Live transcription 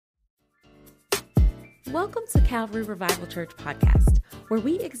Welcome to Calvary Revival Church Podcast, where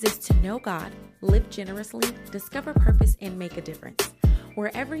we exist to know God, live generously, discover purpose, and make a difference.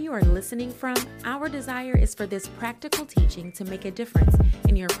 Wherever you are listening from, our desire is for this practical teaching to make a difference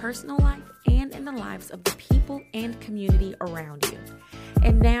in your personal life and in the lives of the people and community around you.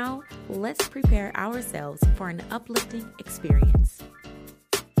 And now, let's prepare ourselves for an uplifting experience.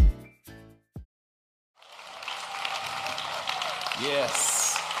 Yes.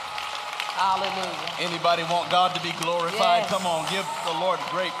 Hallelujah. Anybody want God to be glorified? Yes. Come on, give the Lord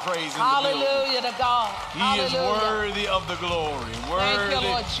great praise in the Hallelujah building. to God. He is worthy of the glory, worthy you,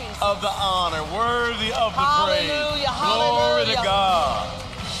 Lord Jesus. of the honor, worthy of the Hallelujah, praise. Glory to hallelujah. God.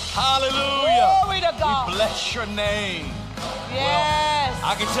 Hallelujah. Glory to God. We bless your name. Yes. Well,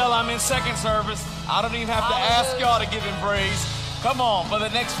 I can tell I'm in second service. I don't even have to ask y'all to give him praise. Come on, for the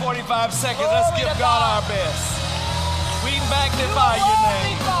next 45 seconds, let's Glory give to God God. our best. We magnify your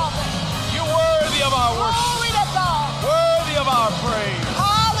name. Father. You're worthy of our worship. Glory to God. Worthy of our praise.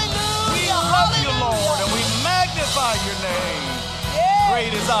 Hallelujah. We love you, Hallelujah. Lord, and we magnify your name. Yes.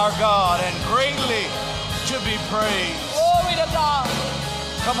 Great is our God and greatly to be praised. Glory to God.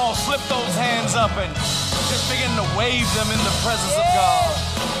 Come on, slip those hands up and just begin to wave them in the presence of God.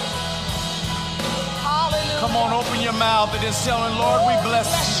 Hallelujah. Come on, open your mouth and just tell him, Lord, we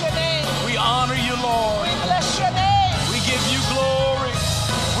bless you. your name. We honor you, Lord. We bless your name. We give you glory.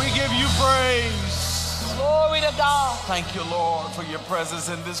 We give you praise. Glory to God. Thank you, Lord, for your presence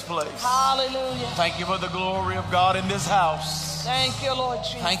in this place. Hallelujah. Thank you for the glory of God in this house. Thank you, Lord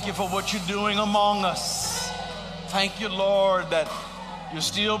Jesus. Thank you for what you're doing among us. Thank you, Lord, that you're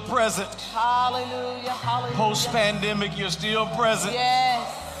still present. Hallelujah. Hallelujah. Post-pandemic, you're still present.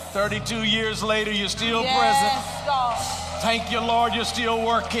 Yes. 32 years later, you're still Yes, present. God. Thank you, Lord, you're still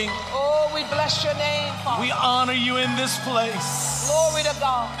working. Oh, we bless your name, Father. We honor you in this place. Glory to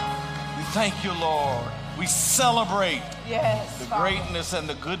God. We thank you, Lord. We celebrate Yes, the Father. greatness and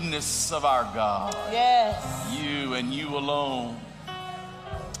the goodness of our God. Yes. You and you alone.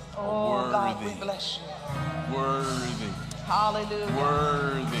 Oh, God, we Worthy. bless you. Worthy. Hallelujah.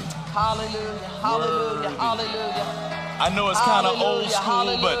 Worthy. Hallelujah. Hallelujah. Worthy. Hallelujah. I know it's kind of old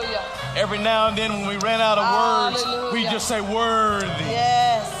Hallelujah, school, but hallelujah. every now and then when we ran out of words, we Hallelujah. just say worthy.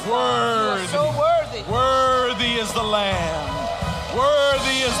 Yes. Worthy. You are so worthy. Worthy is the Lamb.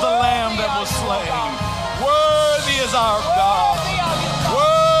 Worthy is the Worthy Lamb that are was you, slain. God. Worthy is our God. Worthy are you, God.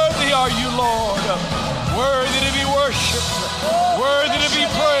 Worthy are you, Lord. Worthy to be worshiped. Worthy to be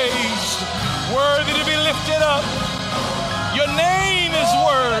praised. Worthy to be lifted up. Your name is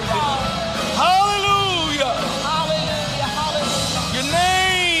worthy. Hallelujah. Hallelujah. Hallelujah. Your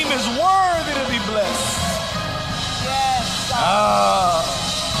name is worthy to be blessed. Yes, God.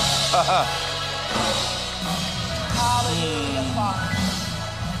 Hallelujah, Father.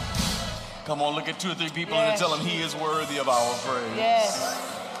 Come on, look at 2 or 3 people Yes. and tell them he is worthy of our praise. Yes.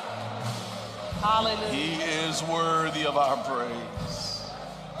 Hallelujah. He is worthy of our praise.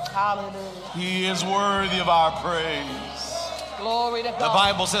 Hallelujah. He is worthy of our praise. Glory to God. The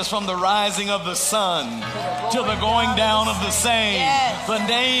Bible says from the rising of the sun to the going down of the same, Yes. the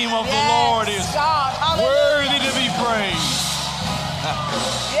name of Yes, the Lord is God. Hallelujah. worthy to be praised.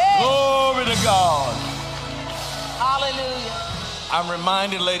 Yes. Glory to God. Hallelujah. I'm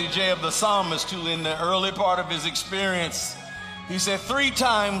reminded, Lady J, of the psalmist who in the early part of his experience, he said 3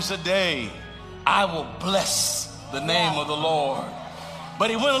 times a day, I will bless the name of the Lord. But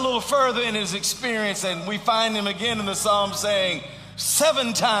he went a little further in his experience, and we find him again in the psalm saying,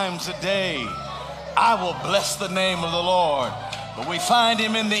 7 times a day, I will bless the name of the Lord. But we find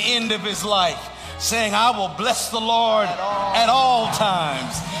him in the end of his life saying, I will bless the Lord at all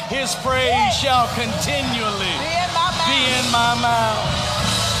times. His praise shall continually be in my mouth.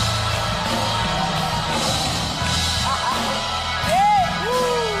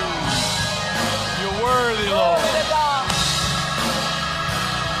 You're worthy, Lord. Glory to God.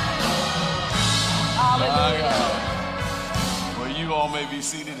 My Hallelujah. God. Well, you all may be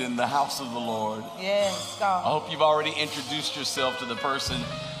seated in the house of the Lord. Yes, I God. hope you've already introduced yourself to the person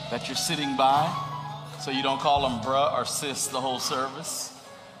that you're sitting by, so you don't call them bruh or sis the whole service.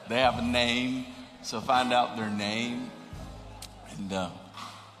 They have a name, so find out their name. And the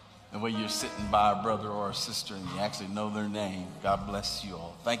way you're sitting by a brother or a sister and you actually know their name. God bless you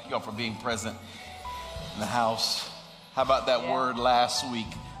all. Thank you all for being present in the house. How about that word last week?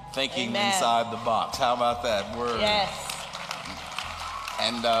 Thinking Amen. inside the box. How about that word? Yes.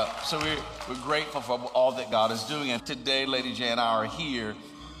 And so we're grateful for all that God is doing. And today, Lady J and I are here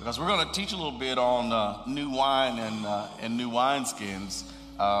because we're going to teach a little bit on new wine and new wineskins.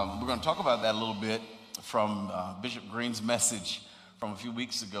 We're going to talk about that a little bit from Bishop Green's message from a few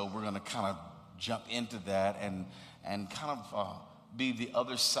weeks ago. We're going to kind of jump into that and kind of be the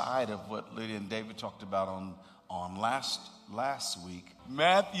other side of what Lydia and David talked about on last week.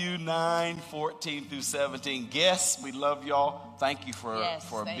 Matthew 9:14 through 17. Guests, we love y'all. Thank you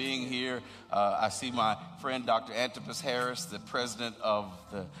for being here. I see my friend Dr. Antipas Harris, the president of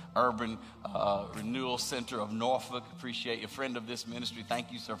the Urban Renewal Center of Norfolk. Appreciate you, friend of this ministry.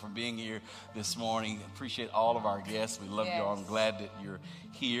 Thank you, sir, for being here this morning. Appreciate all of our guests. We love y'all. I'm glad that you're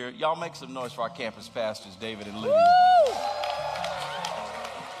here. Y'all make some noise for our campus pastors, David and Lydia. Woo!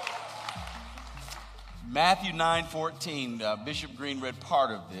 Matthew 9:14, Bishop Green read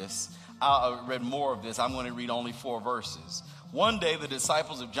part of this. I read more of this. I'm going to read only 4 verses. One day the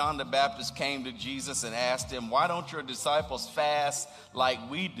disciples of John the Baptist came to Jesus and asked him, "Why don't your disciples fast like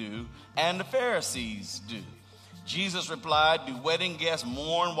we do and the Pharisees do?" Jesus replied, "Do wedding guests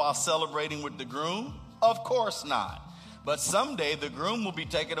mourn while celebrating with the groom? Of course not. But someday the groom will be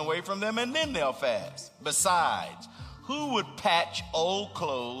taken away from them and then they'll fast. Besides, who would patch old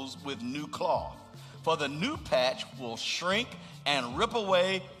clothes with new cloth? For the new patch will shrink and rip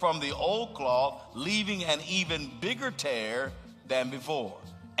away from the old cloth, leaving an even bigger tear than before.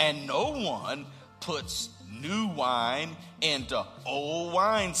 And no one puts new wine into old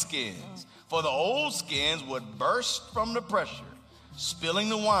wineskins, for the old skins would burst from the pressure, spilling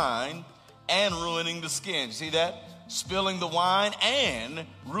the wine and ruining the skins." See that? Spilling the wine and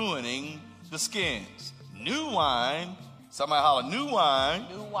ruining the skins. New wine, somebody holler, new wine.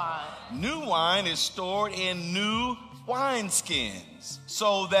 New wine. New wine is stored in new wineskins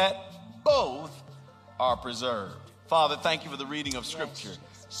so that both are preserved. Father, thank you for the reading of Scripture.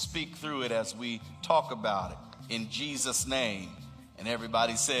 Yes. Speak through it as we talk about it. In Jesus' name. And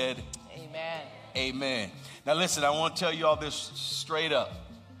everybody said, Amen. Amen. Now listen, I want to tell you all this straight up.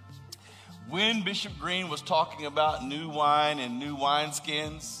 When Bishop Green was talking about new wine and new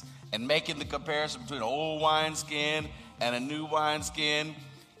wineskins and making the comparison between an old wineskin and a new wineskin,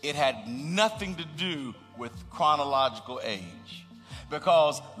 it had nothing to do with chronological age.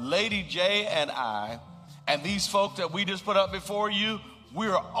 Because Lady J and I, and these folks that we just put up before you,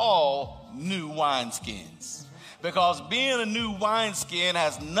 we're all new wineskins. Because being a new wineskin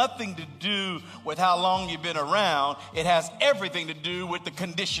has nothing to do with how long you've been around. It has everything to do with the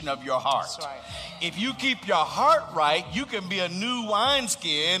condition of your heart. That's right. If you keep your heart right, you can be a new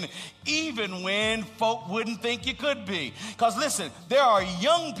wineskin even when folk wouldn't think you could be. Because listen, there are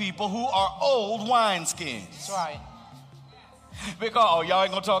young people who are old wineskins. That's right. Because, oh, y'all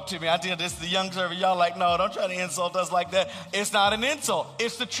ain't gonna talk to me. I did this to the young servant. Y'all like, no, don't try to insult us like that. It's not an insult.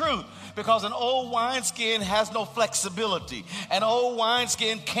 It's the truth. Because an old wineskin has no flexibility. An old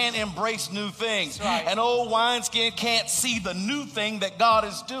wineskin can't embrace new things. Right. An old wineskin can't see the new thing that God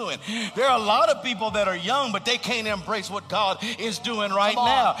is doing. There are a lot of people that are young, but they can't embrace what God is doing right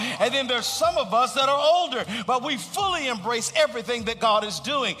now. And then there's some of us that are older, but we fully embrace everything that God is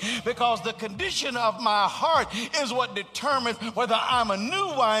doing. Because the condition of my heart is what determines whether I'm a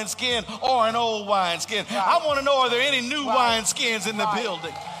new wineskin or an old wineskin. Right. I want to know, are there any new Right. wineskins in the Right.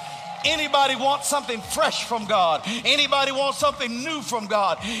 building? Anybody want something fresh from God? Anybody want something new from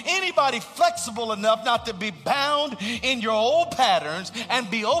God? Anybody flexible enough not to be bound in your old patterns and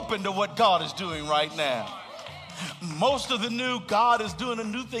be open to what God is doing right now? Most of the new "God is doing a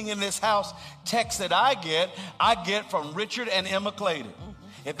new thing in this house" text that I get from Richard and Emma Clayton.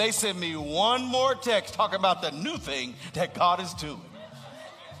 If they send me one more text talking about the new thing that God is doing,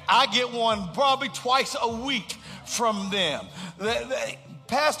 I get one probably twice a week from them.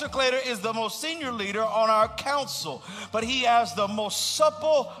 Pastor Clayton is the most senior leader on our council, but he has the most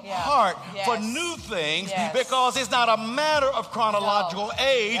supple heart for new things because it's not a matter of chronological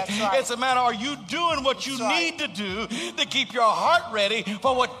age. Right. It's a matter, are you doing what you need to do to keep your heart ready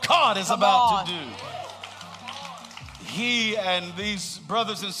for what God is about to do? He and these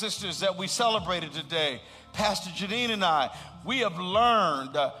brothers and sisters that we celebrated today, Pastor Janeen and I, we've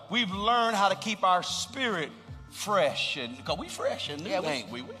learned how to keep our spirit fresh, and because we fresh and new, ain't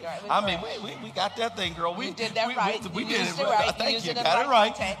we? We got that thing, girl. We did that right. We You did used it it right. right. Thank you. You Got it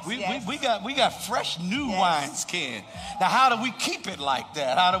right. context, We got fresh new wineskin. Now, how do we keep it like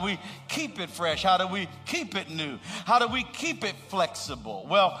that? How do we keep it fresh? How do we keep it new? How do we keep it flexible?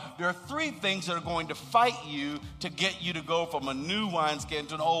 Well, there are 3 things that are going to fight you to get you to go from a new wineskin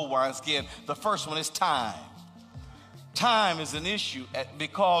to an old wineskin. The first one is time. Time is an issue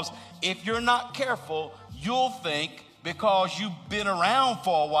because if you're not careful, you'll think because you've been around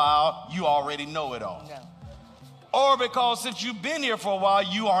for a while, you already know it all. No. Or because since you've been here for a while,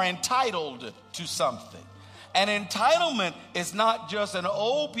 you are entitled to something. And entitlement is not just an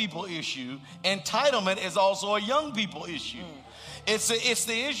old people issue. Entitlement is also a young people issue. It's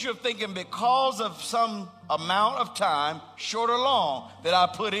the issue of thinking because of some amount of time, short or long, that I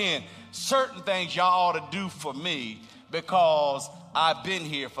put in, certain things y'all ought to do for me because I've been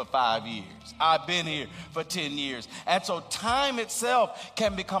here for 5 years. I've been here for 10 years. And so time itself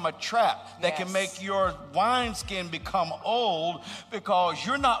can become a trap that can make your wineskin become old because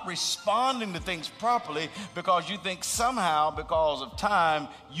you're not responding to things properly because you think somehow because of time,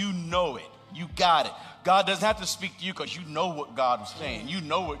 you know it. You got it. God doesn't have to speak to you because you know what God is saying. You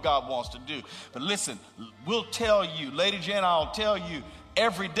know what God wants to do. But listen, we'll tell you, Lady Jan, I'll tell you,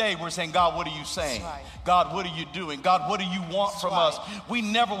 every day we're saying, God, what are you saying? Right. God, what are you doing? God, what do you want from us? We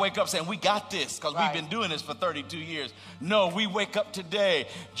never wake up saying, we got this because we've been doing this for 32 years. No, we wake up today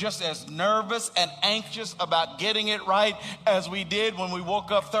just as nervous and anxious about getting it right as we did when we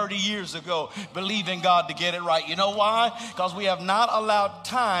woke up 30 years ago, believing God to get it right. You know why? Because we have not allowed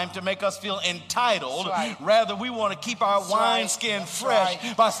time to make us feel entitled. Rather, we want to keep our wineskin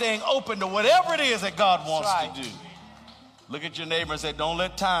fresh by staying open to whatever it is that God wants to do. Look at your neighbor and say, don't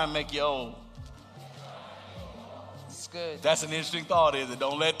let time make you old. That's good. That's an interesting thought, is it?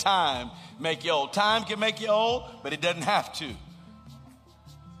 Don't let time make you old. Time can make you old, but it doesn't have to.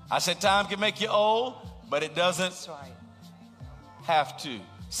 I said time can make you old, but it doesn't have to.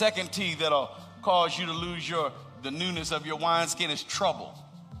 Second T that'll cause you to lose the newness of your wineskin is trouble.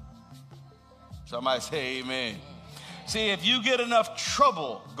 Somebody say amen. See, if you get enough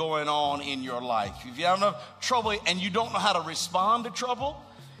trouble going on in your life, if you have enough trouble and you don't know how to respond to trouble,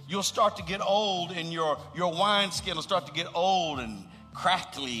 you'll start to get old and your wineskin will start to get old and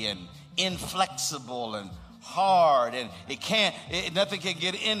crackly and inflexible and hard, and nothing can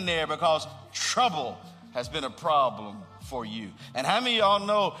get in there because trouble has been a problem for you. And how many of y'all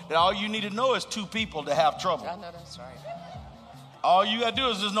know that all you need to know is 2 people to have trouble? I know that's right. All you got to do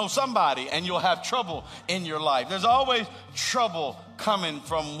is just know somebody and you'll have trouble in your life. There's always trouble coming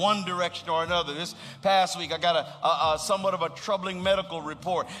from one direction or another. This past week, I got a somewhat of a troubling medical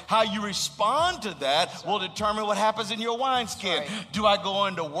report. How you respond to that will determine what happens in your wineskin. Do I go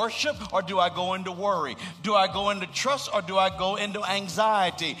into worship or do I go into worry? Do I go into trust or do I go into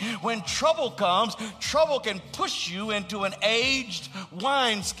anxiety? When trouble comes, trouble can push you into an aged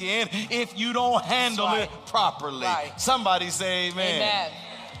wineskin if you don't handle it properly. Somebody say amen. Amen.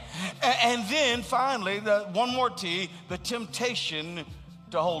 And then finally, one more T, the temptation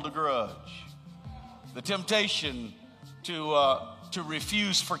to hold a grudge. The temptation to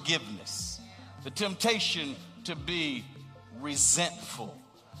refuse forgiveness. The temptation to be resentful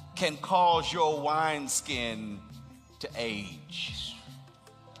can cause your wineskin to age.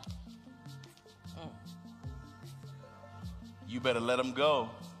 You better let them go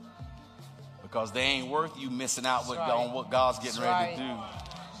because they ain't worth you missing out on what God's getting ready to do.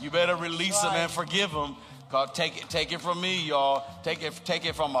 You better release them and forgive them. Take it from me, y'all. Take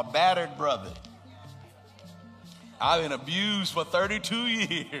it from a battered brother. I've been abused for 32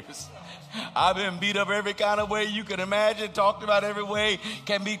 years. I've been beat up every kind of way you can imagine, talked about every way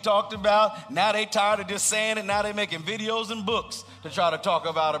can be talked about. Now they tired of just saying it. Now they making videos and books to try to talk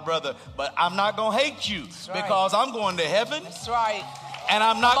about a brother. But I'm not going to hate you because I'm going to heaven. That's right. And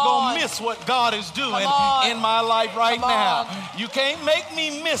I'm not going to miss what God is doing in my life right now. You can't make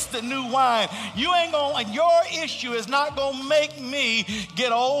me miss the new wine. You ain't going to, your issue is not going to make me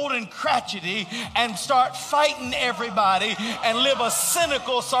get old and crotchety and start fighting everybody and live a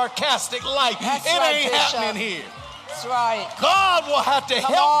cynical, sarcastic life. It ain't happening here. That's right. God will have to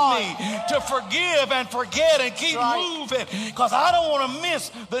help me to forgive and forget and keep moving because I don't want to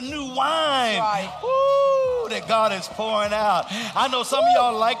miss the new wine that God is pouring out. I know some of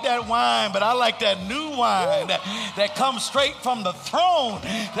y'all like that wine, but I like that new wine that comes straight from the throne.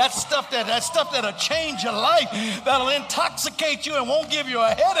 That stuff that'll change your life, that'll intoxicate you and won't give you a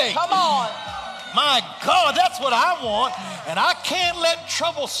headache. Come on. My God, that's what I want, and I can't let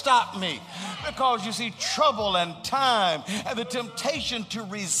trouble stop me. Because you see, trouble and time and the temptation to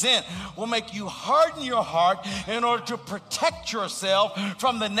resent will make you harden your heart in order to protect yourself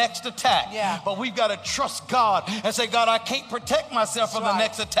from the next attack. But we've got to trust God and say, God, I can't protect myself from the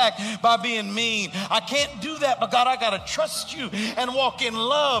next attack by being mean. I can't do that, but God, I got to trust you and walk in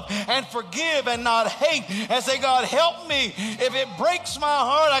love and forgive and not hate and say, God, help me. If it breaks my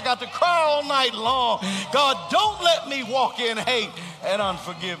heart, I got to cry all night long. God, don't let me walk in hate and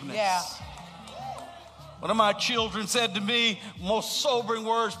unforgiveness. One of my children said to me, most sobering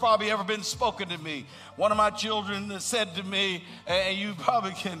words probably ever been spoken to me. One of my children said to me, and you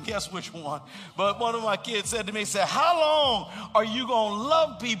probably can guess which one, but one of my kids said to me, said, how long are you going to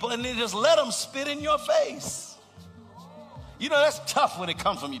love people and then just let them spit in your face? You know, that's tough when it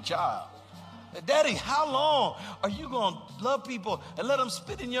comes from your child. Daddy, how long are you going to love people and let them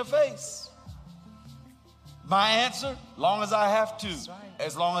spit in your face? My answer, long as I have to,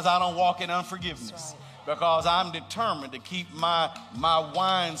 as long as I don't walk in unforgiveness. Because I'm determined to keep my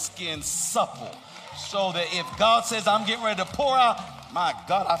wineskin supple. So that if God says I'm getting ready to pour out, my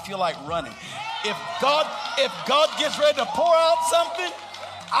God, I feel like running. If God gets ready to pour out something,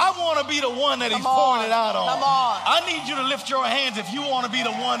 I want to be the one that he's pouring it out on. Come on. I need you to lift your hands if you want to be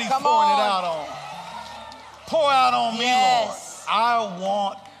the one he's pouring it out on. Pour out on me, Lord. I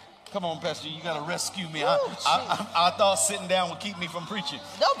want. Come on, Pastor, you got to rescue me. I thought sitting down would keep me from preaching.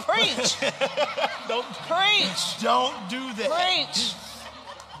 Don't preach. Don't preach. Don't do that. Preach.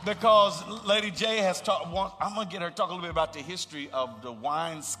 Because Lady J has talked. I'm going to get her to talk a little bit about the history of the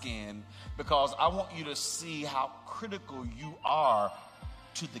wineskin, because I want you to see how critical you are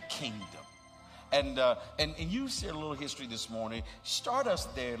to the kingdom. And you shared a little history this morning. Start us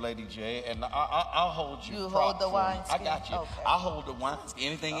there, Lady J, and I'll hold you. You hold the wineskin? I got you. Okay. I'll hold the wineskin.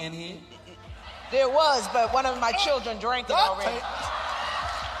 Anything in here? There was, but one of my children drank it already.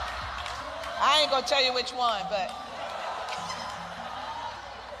 I ain't going to tell you which one, but.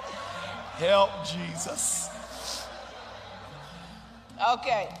 Help Jesus.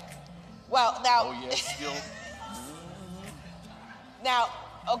 Okay. Well, now. Oh, yes, still. Now,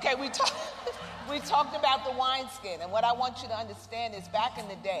 okay, we talked about the wineskin, and what I want you to understand is back in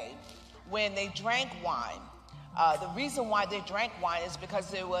the day when they drank wine, the reason why they drank wine is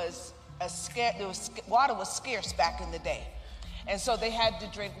because water was scarce back in the day. And so they had to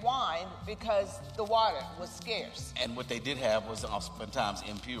drink wine because the water was scarce. And what they did have was oftentimes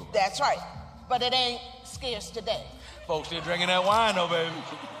impure. That's right. But it ain't scarce today. Folks still drinking that wine, though, baby.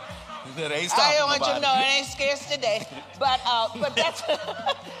 That ain't stopping I don't want you to know nobody. it ain't scarce today. But that's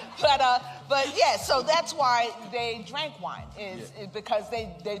but yeah, so that's why they drank wine, is because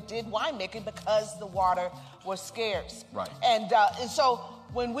they did winemaking because the water was scarce. Right. And so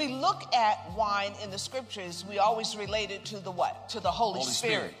when we look at wine in the scriptures, we always relate it to the what? To the Holy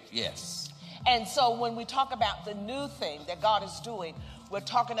Spirit. Yes. And so when we talk about the new thing that God is doing, we're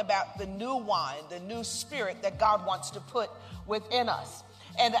talking about the new wine, the new spirit that God wants to put within us.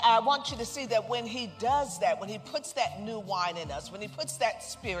 And I want you to see that when he does that, when he puts that new wine in us, when he puts that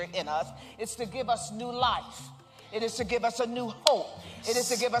spirit in us, it's to give us new life. It is to give us a new hope. It is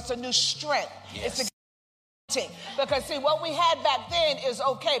to give us a new strength. It's to because see, what we had back then is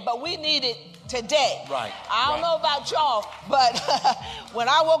okay, but we need it today. Right. I don't know about y'all, but when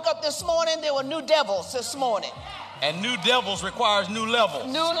I woke up this morning, there were new devils this morning. And new devils requires new levels.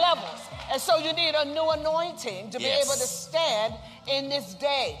 New levels. And so you need a new anointing to be able to stand in this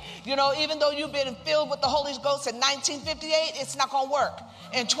day. You know, even though you've been filled with the Holy Ghost in 1958, it's not going to work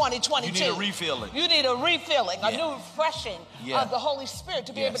in 2022. You need a refilling. You need a refilling, a new refreshing of the Holy Spirit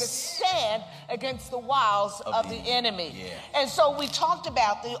to be able to stand against the wiles of the enemy. And so we talked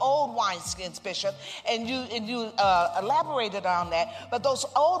about the old wineskins, Bishop, and you elaborated on that. But those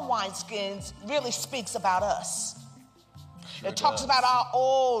old wineskins really speaks about us. It talks about our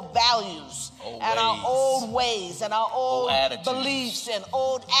old values our old ways and our old beliefs and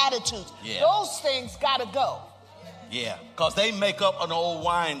old attitudes. Those things got to go. Yeah, because they make up an old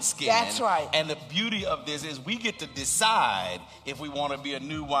wineskin. That's right. And the beauty of this is we get to decide if we want to be a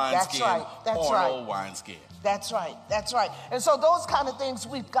new wineskin or an old wineskin. That's right. That's right. And so those kind of things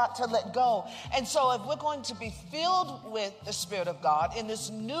we've got to let go. And so if we're going to be filled with the Spirit of God in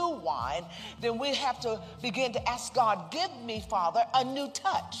this new wine, then we have to begin to ask God, give me, Father, a new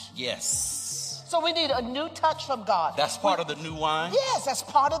touch. Yes. So we need a new touch from God. That's part of the new wine? Yes, that's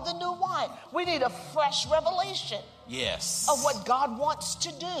part of the new wine. We need a fresh revelation. Yes. Of what God wants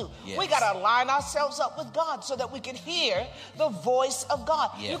to do. Yes. We got to align ourselves up with God so that we can hear the voice of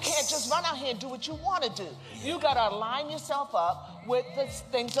God. Yes. You can't just run out here and do what you want to do. Yes. You got to align yourself up with the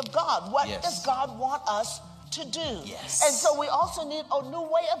things of God. What does God want us to do? Yes. And so we also need a new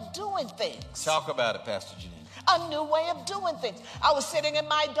way of doing things. Talk about it, Pastor Janeen. A new way of doing things. I was sitting in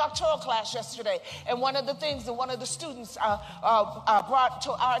my doctoral class yesterday, and one of the things that one of the students brought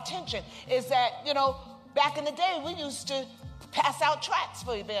to our attention is that, you know, back in the day, we used to pass out tracts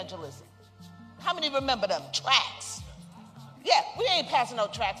for evangelism. How many remember them? Tracts. Yeah, we ain't passing no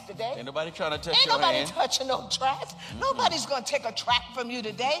tracts today. Ain't nobody trying to touch ain't your hand. Ain't nobody touching no tracts. Nobody's going to take a tract from you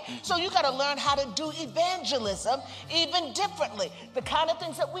today. So you got to learn how to do evangelism even differently. The kind of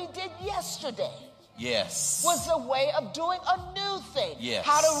things that we did yesterday. Yes. Was a way of doing a new thing. Yes.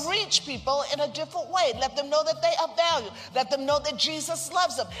 How to reach people in a different way. Let them know that they are valued. Let them know that Jesus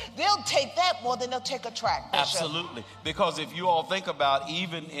loves them. They'll take that more than they'll take a tract. Absolutely. Because if you all think about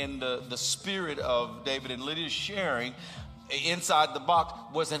even in the spirit of David and Lydia's sharing, inside the box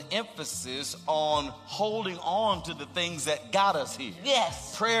was an emphasis on holding on to the things that got us here.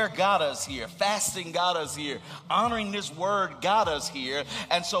 Yes. Prayer got us here. Fasting got us here. Honoring this word got us here.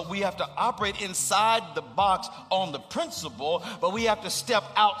 And so we have to operate inside the box on the principle, but we have to step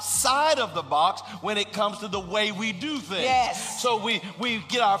outside of the box when it comes to the way we do things. Yes. So we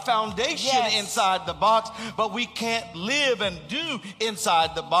get our foundation inside the box, but we can't live and do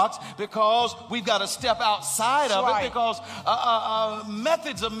inside the box because we've got to step outside of it, because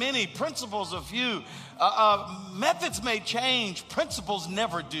methods are many, principles are few. Methods may change, principles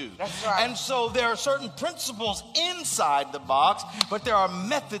never do. That's right. And so there are certain principles inside the box, but there are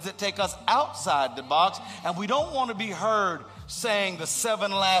methods that take us outside the box, and we don't want to be heard saying the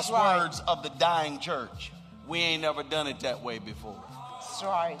 7 last words of the dying church. We ain't never done it that way before. That's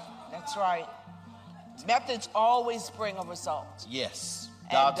right. That's right. Methods always bring a result. Yes.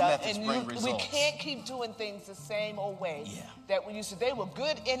 God's methods bring results. We can't keep doing things the same old way that we used to. They were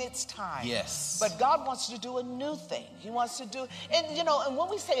good in its time. Yes. But God wants to do a new thing. He wants to do, and you know, and when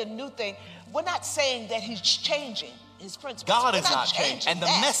we say a new thing, we're not saying that he's changing his principles. God is not changing, and the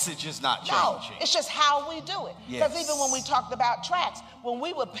message is not changing. No, it's just how we do it. Because even when we talked about tracts, when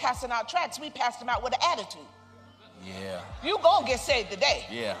we were passing out tracts, we passed them out with an attitude. Yeah. You gonna get saved today.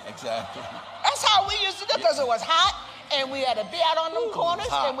 Yeah, exactly. That's how we used to do, because it was hot, and we had to be out on them corners,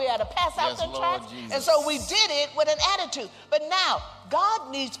 and we had to pass out them tracts. And so we did it with an attitude. But now,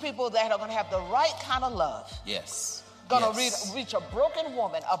 God needs people that are going to have the right kind of love. Yes. Going to reach a broken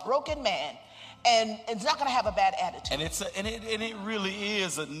woman, a broken man, and it's not going to have a bad attitude. And it really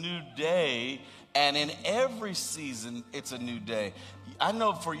is a new day. And in every season, it's a new day. I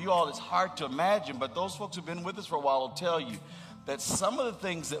know for you all, it's hard to imagine, but those folks who've been with us for a while will tell you that some of the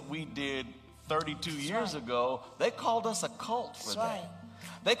things that we did 32 years ago, they called us a cult for that.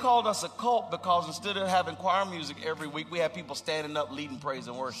 They called us a cult because instead of having choir music every week, we had people standing up leading praise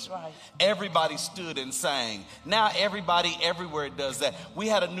and worship. Everybody stood and sang. Now everybody everywhere does that. We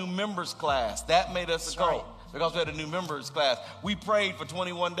had a new members class. That made us a cult. Because we had a new members class. We prayed for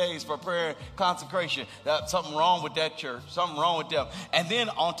 21 days for prayer and consecration. That's something wrong with that church. Something wrong with them. And then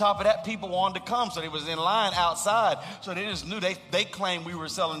on top of that, people wanted to come. So they was in line outside. So they just knew they claimed we were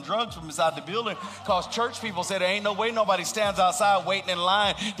selling drugs from inside the building. Because church people said there ain't no way nobody stands outside waiting in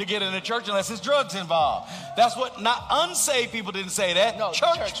line to get in the church unless there's drugs involved. That's what, not unsaved people didn't say that. No,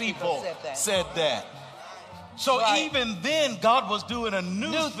 church people said that. So even then, God was doing a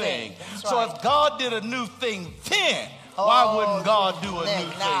new thing. So if God did a new thing then, why wouldn't God do a new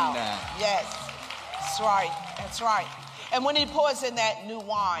thing now? Yes, that's right. That's right. And when he pours in that new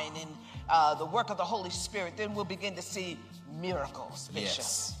wine and the work of the Holy Spirit, then we'll begin to see miracles, Bishop.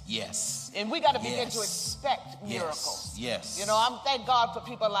 Yes. And we got to begin to expect miracles. Yes. You know, I'm thank God for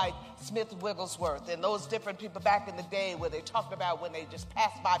people like Smith Wigglesworth and those different people back in the day where they talked about when they just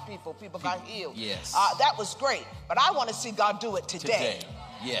passed by people got healed. Yes. That was great. But I want to see God do it today.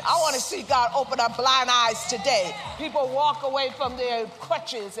 Yes. I want to see God open up blind eyes today. People walk away from their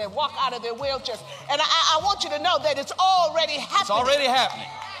crutches and walk out of their wheelchairs. And I want you to know that it's already happening. It's already happening.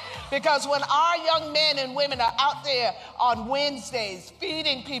 Because when our young men and women are out there on Wednesdays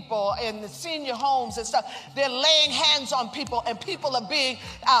feeding people in the senior homes and stuff, they're laying hands on people and people are being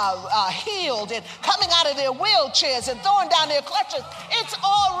healed and coming out of their wheelchairs and throwing down their clutches. It's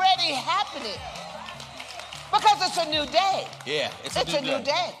already happening. Because it's a new day. Yeah, it's a new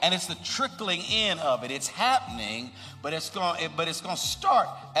day. And it's the trickling in of it. It's happening, but it's going to start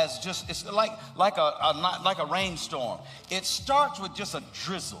as just, it's like a rainstorm. It starts with just a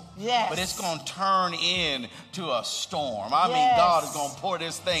drizzle. Yes. But it's going to turn into a storm. I mean, God is going to pour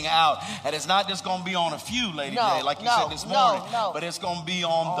this thing out, and it's not just going to be on a few, Lady J, like you said this morning, but it's going to be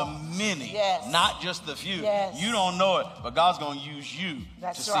on the many, not just the few. You don't know it, but God's going to use you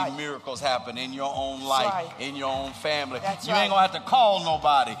to see miracles happen in your own life, in your own family. You ain't going to have to call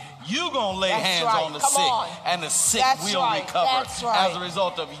nobody. You going to lay hands on the sick, and the sick will recover as a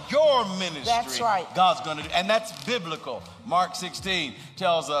result of your ministry. That's right. God's going to do, and that's biblical. Mark 16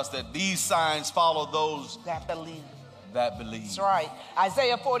 tells us that these signs follow those that believe. That's right.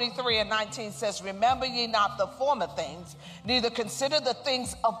 Isaiah 43:19 says, "Remember ye not the former things, neither consider the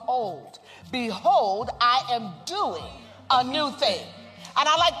things of old. Behold, I am doing a new thing." And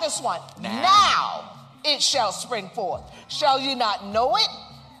I like this one. Now it shall spring forth. Shall you not know it?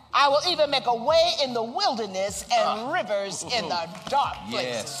 I will even make a way in the wilderness and rivers in the dark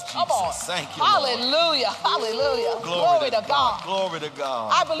places. Come on. Thank you, hallelujah. Lord. Hallelujah. Glory to God. Glory to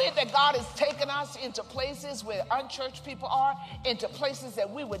God. I believe that God has taken us into places where unchurched people are, into places that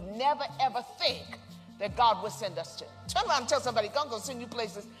we would never, ever think that God would send us to. Turn around and tell somebody, God's going to send you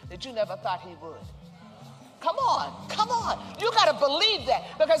places that you never thought he would. Come on, come on. You got to believe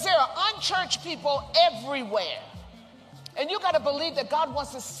that, because there are unchurched people everywhere. And you got to believe that God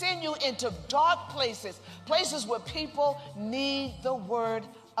wants to send you into dark places, places where people need the word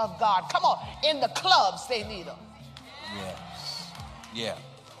of God. Come on, in the clubs, they need them. Yes.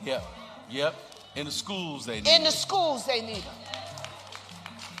 Yep. In the schools, they need them. In the schools, they need them.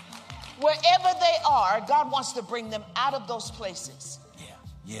 Wherever they are, God wants to bring them out of those places.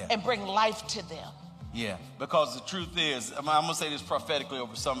 Yeah. And bring life to them. Yeah, because the truth is, I'm going to say this prophetically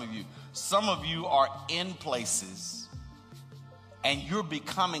over some of you. Some of you are in places and you're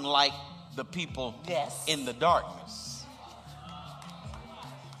becoming like the people in the darkness.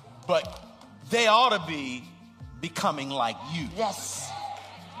 But they ought to be becoming like you. Yes.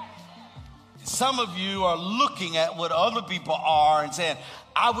 Some of you are looking at what other people are and saying,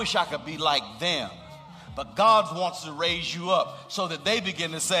 I wish I could be like them. But God wants to raise you up so that they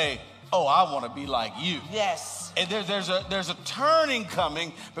begin to say, oh, I want to be like you. Yes. And there's a turning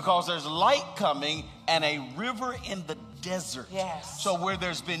coming, because there's light coming and a river in the desert. Yes. So where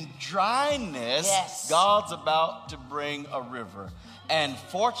there's been dryness, God's about to bring a river. And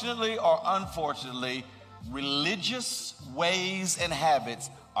fortunately or unfortunately, religious ways and habits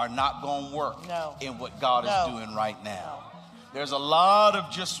are not going to work in what God is doing right now. There's a lot of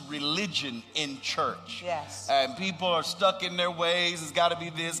just religion in church. Yes. And people are stuck in their ways. It's got to be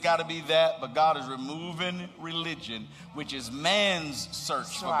this, got to be that. But God is removing religion, which is man's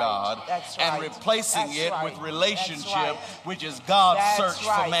search for God, and replacing it with relationship, which is God's search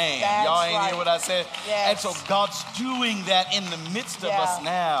for man. Y'all ain't hear what I said? Yes. And so God's doing that in the midst of us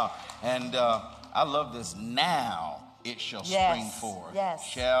now. And I love this. Now it shall spring forth. Yes.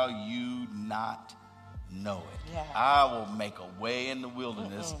 Shall you not know it? I will make a way in the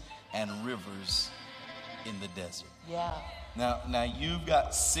wilderness and rivers in the desert. Now you've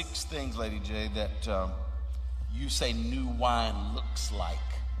got 6 things, Lady J, that you say new wine looks like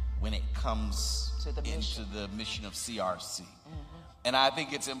when it comes into the mission of CRC. And I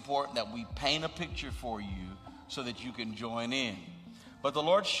think it's important that we paint a picture for you so that you can join in. But the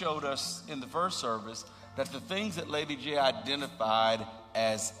Lord showed us in the first service that the things that Lady J identified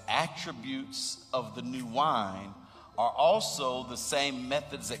as attributes of the new wine are also the same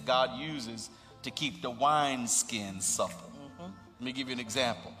methods that God uses to keep the wineskin supple. Let me give you an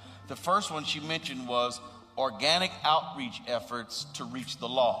example. The first one she mentioned was organic outreach efforts to reach the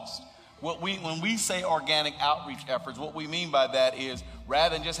lost. When we say organic outreach efforts, what we mean by that is,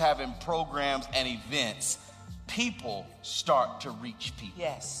 rather than just having programs and events, people start to reach people.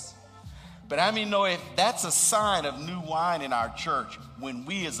 Yes. But I mean, know if that's a sign of new wine in our church, when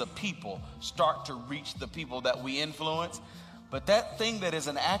we as a people start to reach the people that we influence. But that thing that is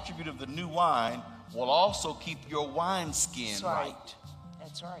an attribute of the new wine will also keep your wineskin right.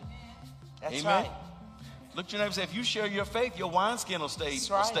 That's right. That's Amen. right. Look at your neighbor and say, if you share your faith, your wineskin will stay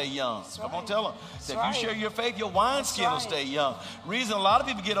young. Come on, tell them. Say, if you share your faith, your wineskin will stay young. Reason a lot of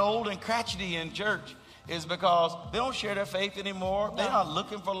people get old and crotchety in church is because they don't share their faith anymore. No. They're not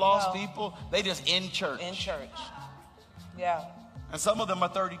looking for lost people. They just in church. In church. Yeah. And some of them are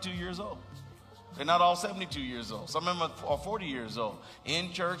 32 years old. They're not all 72 years old. Some of them are 40 years old.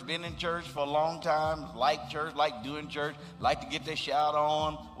 In church, been in church for a long time, like church, like doing church, like to get their shout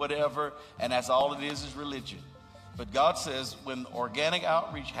on, whatever. And that's all it is religion. But God says when organic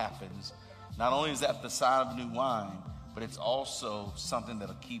outreach happens, not only is that the sign of new wine, but it's also something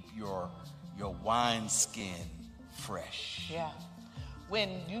that'll keep your wineskin fresh. Yeah. When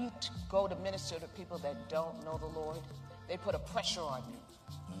you go to minister to people that don't know the Lord, they put a pressure on you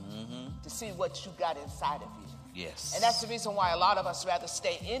to see what you got inside of you. Yes. And that's the reason why a lot of us rather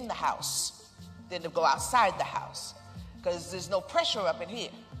stay in the house than to go outside the house, because there's no pressure up in here.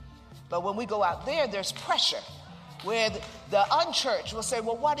 But when we go out there, there's pressure, where the unchurched will say,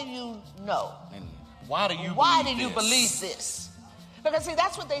 well, what do you know? And why do you believe this? Because, see,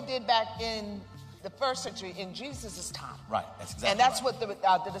 that's what they did back in the first century, in Jesus' time. Right, that's exactly And that's right.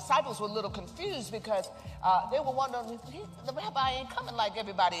 what the disciples were a little confused, because they were wondering, the rabbi ain't coming like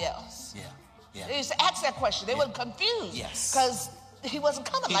everybody else. Yeah. They used to ask that question. They were confused. Yes. Because he wasn't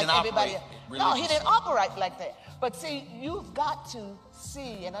coming like everybody else. No, he didn't operate like that. But see, you've got to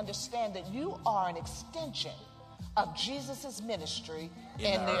see and understand that you are an extension of Jesus' ministry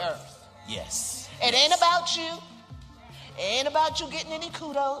in the earth. Yes. It ain't about you. It ain't about you getting any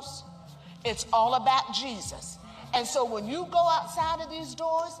kudos. It's all about Jesus. And so when you go outside of these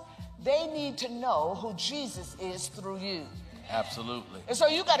doors, they need to know who Jesus is through you. Absolutely. And so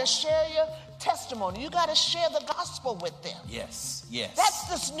you got to share your testimony. You got to share the gospel with them. Yes. That's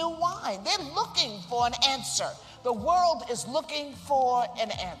this new wine. They're looking for an answer. The world is looking for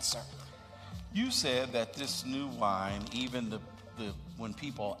an answer. You said that this new wine, even the when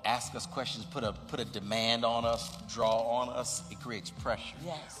people ask us questions, put a demand on us, draw on us, it creates pressure.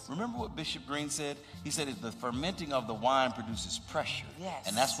 Yes. Remember what Bishop Green said? He said the fermenting of the wine produces pressure. Yes.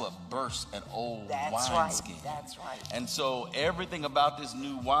 And that's what bursts an old wineskin. Right. That's right. And so everything about this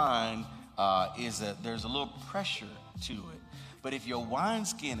new wine is that there's a little pressure to it. But if your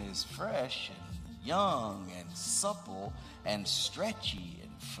wineskin is fresh and young and supple and stretchy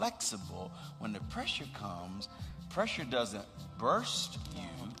and flexible, when the pressure comes, pressure doesn't burst you.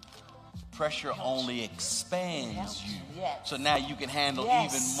 Pressure only expands you. Yes. So now you can handle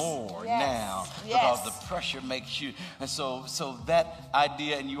even more now because the pressure makes you. And so that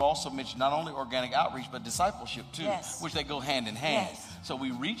idea, and you also mentioned not only organic outreach, but discipleship too, which they go hand in hand. Yes. So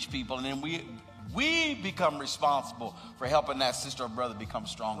we reach people, and then we become responsible for helping that sister or brother become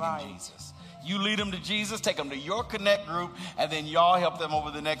strong in Jesus. You lead them to Jesus, take them to your connect group, and then y'all help them over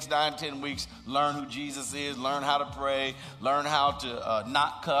the next 9-10 weeks learn who Jesus is, learn how to pray, learn how to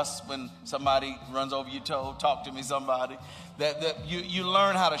not cuss when somebody runs over your toe. Talk to me, somebody. That you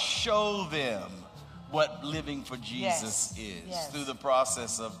learn how to show them what living for Jesus is through the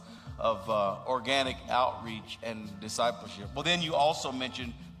process of organic outreach and discipleship. Well, then you also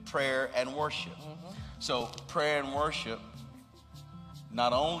mentioned prayer and worship. So prayer and worship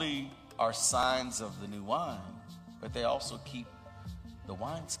not only are signs of the new wine, but they also keep the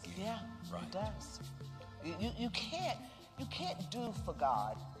wineskin. Yeah, right. It does. You can't do for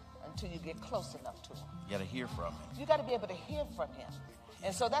God until you get close enough to him. You got to hear from him. You got to be able to hear from him.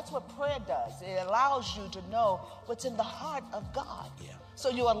 And so that's what prayer does. It allows you to know what's in the heart of God. Yeah. So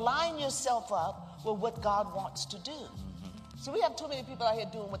you align yourself up with what God wants to do. So we have too many people out here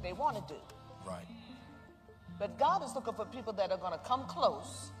doing what they want to do. Right. But God is looking for people that are going to come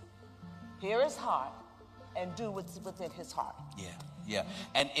close, hear his heart, and do what's within his heart. Yeah.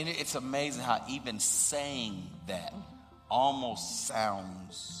 And it's amazing how even saying that almost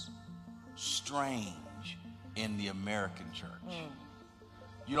sounds strange in the American church.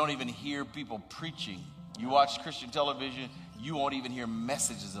 You don't even hear people preaching. You watch Christian television, you won't even hear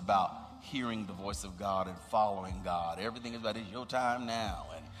messages about hearing the voice of God and following God. Everything is about it's your time now,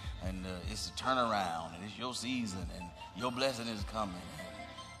 and it's a turnaround, and it's your season, and your blessing is coming.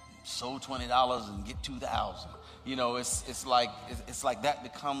 Sow $20 and get $2,000. You know, it's like that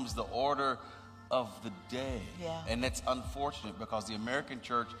becomes the order of the day. Yeah. And that's unfortunate because the American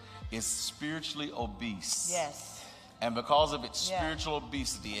church is spiritually obese. Yes. And because of its spiritual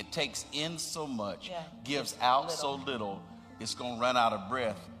obesity, it takes in so much, gives out so little, it's going to run out of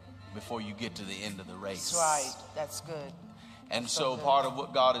breath before you get to the end of the race. That's right. That's good. And so part of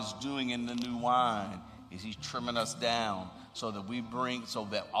what God is doing in the new wine is he's trimming us down so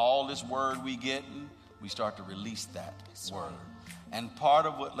that all this word we get, we start to release that word. And part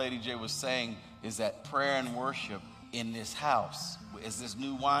of what Lady J was saying is that prayer and worship in this house, as this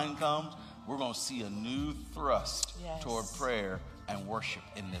new wine comes, we're going to see a new thrust toward prayer and worship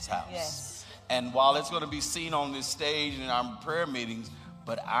in this house. Yes. And while it's going to be seen on this stage in our prayer meetings,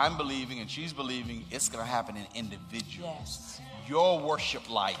 but I'm believing and she's believing it's going to happen in individuals. Yes. Your worship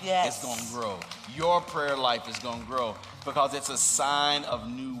life is going to grow. Your prayer life is going to grow because it's a sign of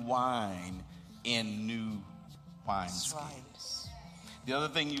new wine in new wineskins. Right. The other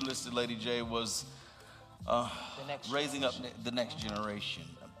thing you listed, Lady J, was raising up the next generation.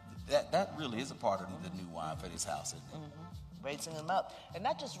 That really is a part of the new wine for this house, isn't it? Raising them up. And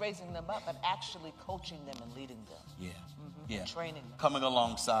not just raising them up, but actually coaching them and leading them. Yeah. Training them. Coming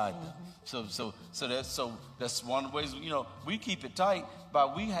alongside them. So that's one of the ways, we keep it tight,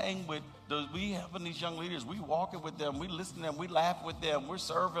 but we hang with we helping these young leaders, we walking with them, we listen to them, we laugh with them, we're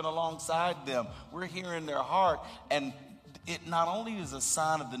serving alongside them, we're hearing their heart. And it not only is a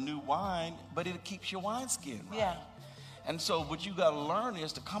sign of the new wine, but it keeps your wineskin right. Yeah. And so what you got to learn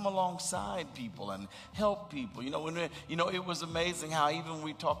is to come alongside people and help people. It was amazing how even when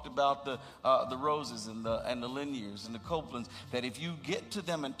we talked about the Roses and the Liniers and the Copelands, that if you get to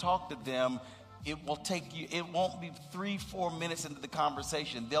them and talk to them, it won't be 3-4 minutes into the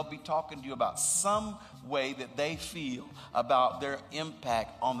conversation. They'll be talking to you about some way that they feel about their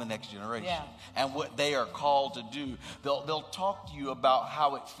impact on the next generation and what they are called to do. They'll talk to you about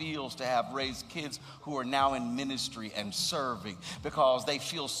how it feels to have raised kids who are now in ministry and serving because they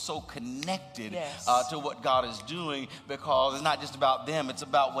feel so connected to what God is doing, because it's not just about them, it's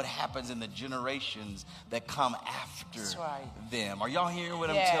about what happens in the generations that come after them. Are y'all hearing what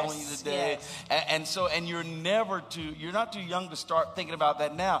I'm telling you today? And you're not too young to start thinking about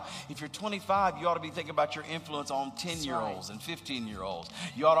that now. If you're 25, you ought to be thinking about your influence on 10-year-olds and 15-year-olds.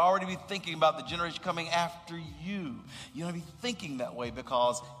 You ought to already be thinking about the generation coming after you. You ought to be thinking that way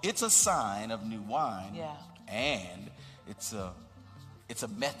because it's a sign of new wine. Yeah. And it's a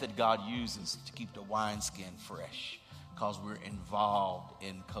method God uses to keep the wineskin fresh because we're involved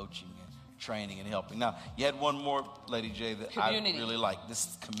in coaching and training and helping. Now, you had one more, Lady J, that Community. I really like,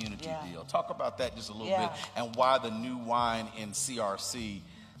 this community Yeah. deal. Talk about that just a little Yeah. bit and why the new wine in CRC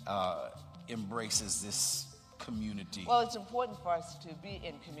embraces this community. Well, it's important for us to be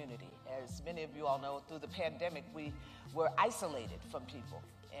in community. As many of you all know, through the pandemic, we were isolated from people.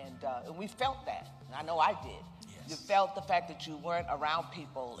 And we felt that. I know I did. Yes. You felt the fact that you weren't around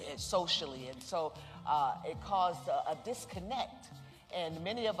people socially. And so it caused a disconnect. And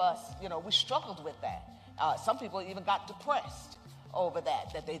many of us, we struggled with that. Some people even got depressed over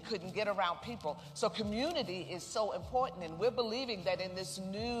that they couldn't get around people. So community is so important. And we're believing that in this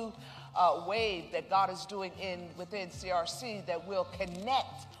new wave that God is doing within CRC, that we'll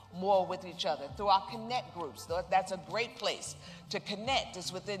connect more with each other through our connect groups. That's a great place to connect,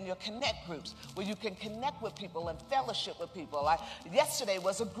 is within your connect groups where you can connect with people and fellowship with people. Yesterday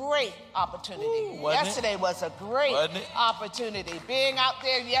was a great opportunity. Yesterday was a great opportunity. Being out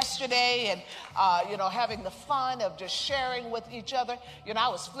there yesterday and, having the fun of just sharing with each other. I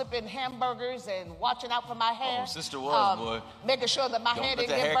was flipping hamburgers and watching out for my hair. Oh, sister was, boy. Making sure that my hair didn't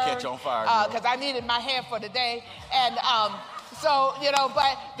get hair burned. catch on fire, because I needed my hair for the day. And, so,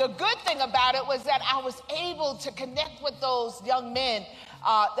 but the good thing about it was that I was able to connect with those young men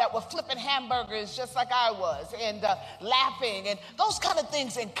that were flipping hamburgers just like I was and laughing. And those kind of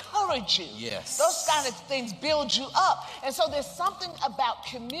things encourage you. Yes. Those kind of things build you up. And so there's something about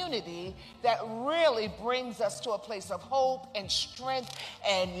community that really brings us to a place of hope and strength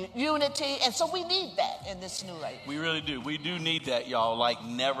and unity. And so we need that in this new life. We really do. We do need that, y'all, like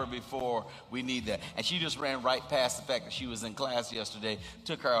never before. We need that. And she just ran right past the fact that she was in class yesterday,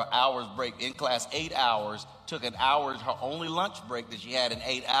 took her hour's break in class, 8 hours, took an hour, her only lunch break that she had in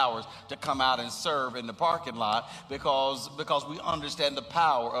 8 hours, to come out and serve in the parking lot because we understand the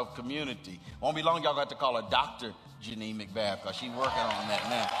power of community. Won't be long, y'all got to call her Dr. Janeen McBath because she's working on that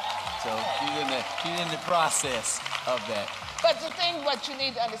now. So she's in the process of that. But the thing, what you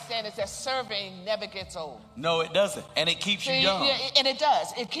need to understand is that serving never gets old. No, it doesn't. And it keeps you young. Yeah, and it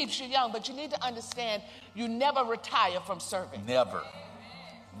does. It keeps you young. But you need to understand you never retire from serving. Never.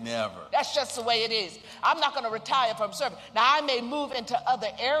 That's just the way it is. I'm not going to retire from serving. Now, I may move into other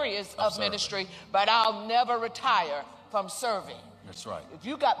areas of ministry, but I'll never retire from serving. That's right. If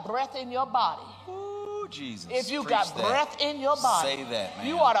you got breath in your body, ooh, Jesus. if you got breath in your body, say that, man.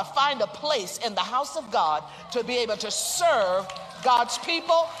 You ought to find a place in the house of God to be able to serve God's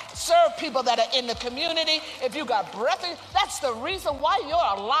people, serve people that are in the community. If you got breath in, that's the reason why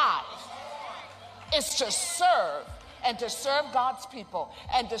you're alive. It's to serve. And to serve God's people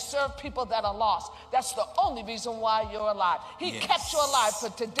and to serve people that are lost. That's the only reason why you're alive. He kept you alive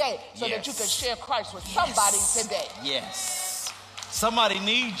for today so that you can share Christ with somebody today. Yes. Somebody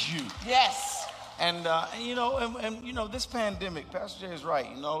needs you. Yes. And, this pandemic, Pastor Jay is right.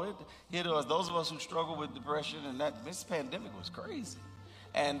 It hit us, those of us who struggle with depression, and this pandemic was crazy.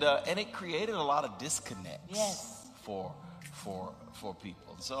 And it created a lot of disconnects for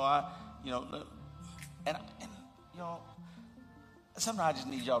people. So sometimes I just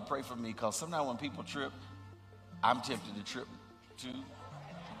need y'all to pray for me because sometimes when people trip, I'm tempted to trip too.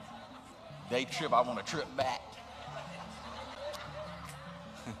 They trip, I want to trip back.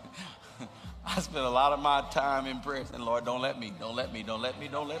 I spend a lot of my time in prayer saying, Lord, don't let me.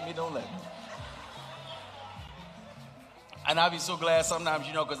 And I'd be so glad sometimes,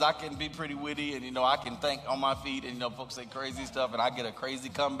 because I can be pretty witty and, I can think on my feet and, folks say crazy stuff and I get a crazy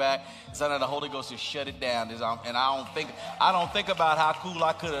comeback. Sometimes the Holy Ghost just shut it down. And I don't think about how cool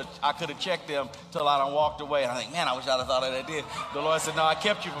I could have checked them till I done walked away. And I think, man, I wish I'd have thought of that then. The Lord said, no, I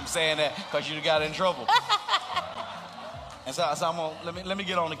kept you from saying that because you got in trouble. And so I'm let me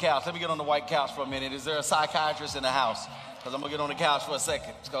get on the couch. Let me get on the white couch for a minute. Is there a psychiatrist in the house? Because I'm going to get on the couch for a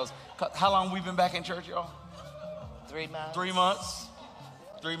second. Because how long we been back in church, y'all? 3 months. 3 months.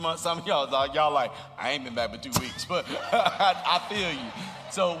 3 months. Some of y'all like, I ain't been back but 2 weeks, but I feel you.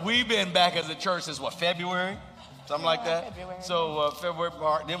 So we've been back as a church since February? Something like that? February. So February,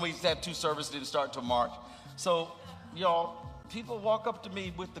 March. Then we had 2 services, didn't start till March. So, y'all, people walk up to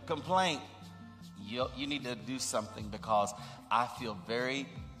me with the complaint, you need to do something because I feel very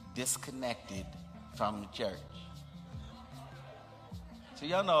disconnected from the church. So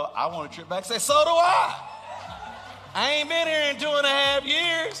y'all know I want to trip back and say, so do I. I ain't been here in 2.5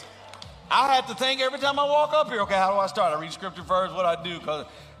 years. I had to think every time I walk up here, okay, how do I start? I read scripture first, what I do, because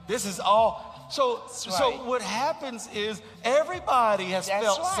this is all. So what happens is everybody has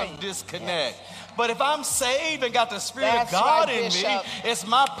felt some disconnect. Yes. But if I'm saved and got the Spirit of God in me, it's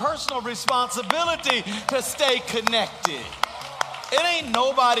my personal responsibility to stay connected. It ain't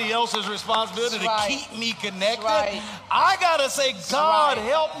nobody else's responsibility to keep me connected. I got to say, God,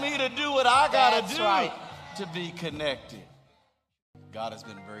 help me to do what I got to do to be connected. God has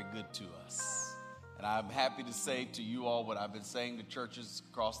been very good to us. And I'm happy to say to you all what I've been saying to churches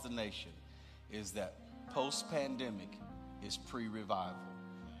across the nation is that post-pandemic is pre-revival.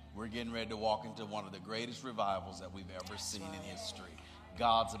 We're getting ready to walk into one of the greatest revivals that we've ever seen in history.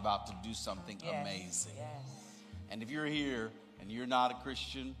 God's about to do something amazing. And if you're here and you're not a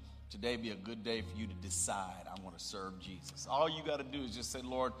Christian, today be a good day for you to decide, I want to serve Jesus. All you got to do is just say,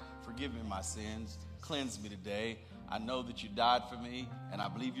 Lord, forgive me my sins. Cleanse me today. I know that you died for me, and I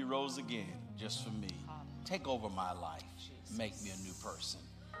believe you rose again just for me. Take over my life. Make me a new person.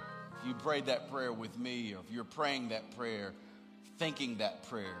 If you prayed that prayer with me, or if you're praying that prayer, thinking that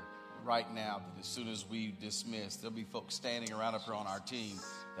prayer right now, that as soon as we dismiss, there'll be folks standing around up here on our team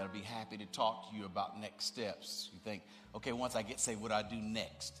that'll be happy to talk to you about next steps. You think, okay, once I get saved, what do I do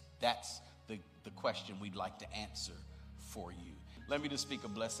next? That's the question we'd like to answer for you. Let me just speak a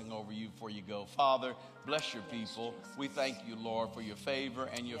blessing over you before you go. Father, bless your people. We thank you, Lord, for your favor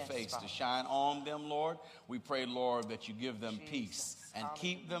and your face to shine on them, Lord. We pray, Lord, that you give them peace and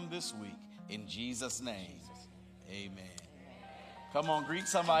keep them this week. In Jesus' name, amen. Come on, greet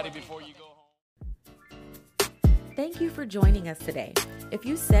somebody before you go home. Thank you for joining us today. If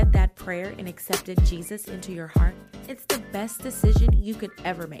you said that prayer and accepted Jesus into your heart, it's the best decision you could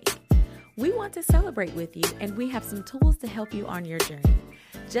ever make. We want to celebrate with you, and we have some tools to help you on your journey.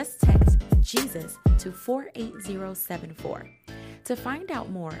 Just text Jesus to 48074. To find out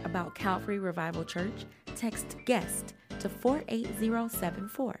more about Calvary Revival Church, text GUEST to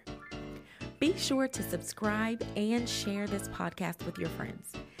 48074. Be sure to subscribe and share this podcast with your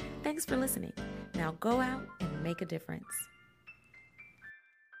friends. Thanks for listening. Now go out and make a difference.